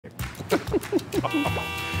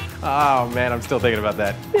Oh man, I'm still thinking about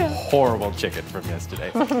that horrible chicken from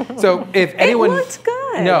yesterday. So if anyone, it looked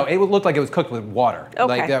good. No, it looked like it was cooked with water. Okay,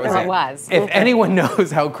 like that was no, it. it was. If anyone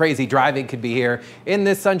knows how crazy driving could be here in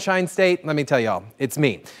this sunshine state, let me tell y'all, it's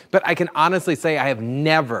me. But I can honestly say I have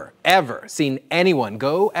never, ever seen anyone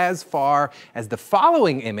go as far as the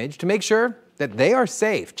following image to make sure that they are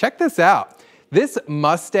safe. Check this out. This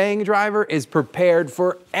Mustang driver is prepared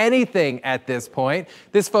for anything at this point.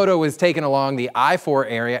 This photo was taken along the I-4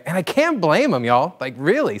 area, and I can't blame him, y'all. Like,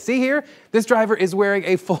 really, see here? This driver is wearing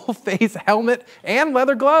a full face helmet and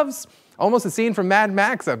leather gloves. Almost a scene from Mad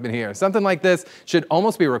Max up in here. Something like this should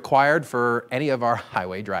almost be required for any of our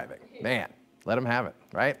highway driving. Man, let them have it,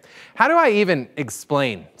 right? How do I even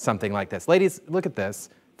explain something like this? Ladies, look at this.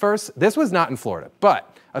 First, this was not in Florida,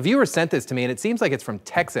 but a viewer sent this to me, and it seems like it's from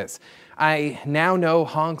Texas. I now know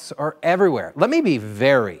honks are everywhere. Let me be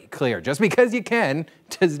very clear. Just because you can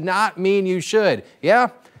does not mean you should. Yeah,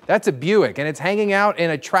 that's a Buick, and it's hanging out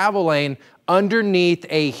in a travel lane underneath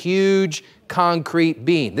a huge concrete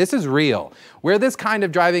beam. This is real. Where this kind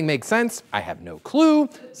of driving makes sense, I have no clue.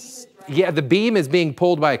 Yeah, the beam is being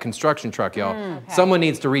pulled by a construction truck, y'all. Okay. Someone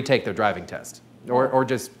needs to retake their driving test. Or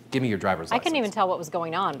just give me your driver's license. I couldn't even tell what was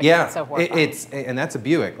going on because yeah, it's so horrifying. and that's a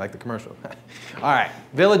Buick, like the commercial. All right,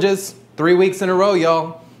 Villages, 3 weeks in a row,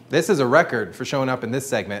 y'all. This is a record for showing up in this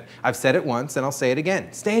segment. I've said it once, and I'll say it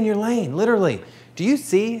again. Stay in your lane, literally. Do you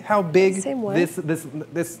see how big this is?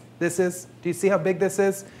 Do you see how big this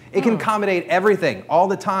is? It can accommodate everything all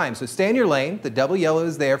the time. So stay in your lane. The double yellow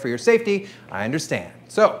is there for your safety. I understand.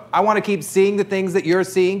 So I want to keep seeing the things that you're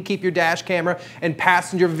seeing. Keep your dash camera and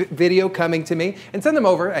passenger video coming to me, and send them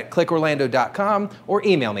over at clickorlando.com or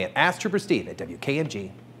email me at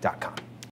asktroopersteve@wkmg.com.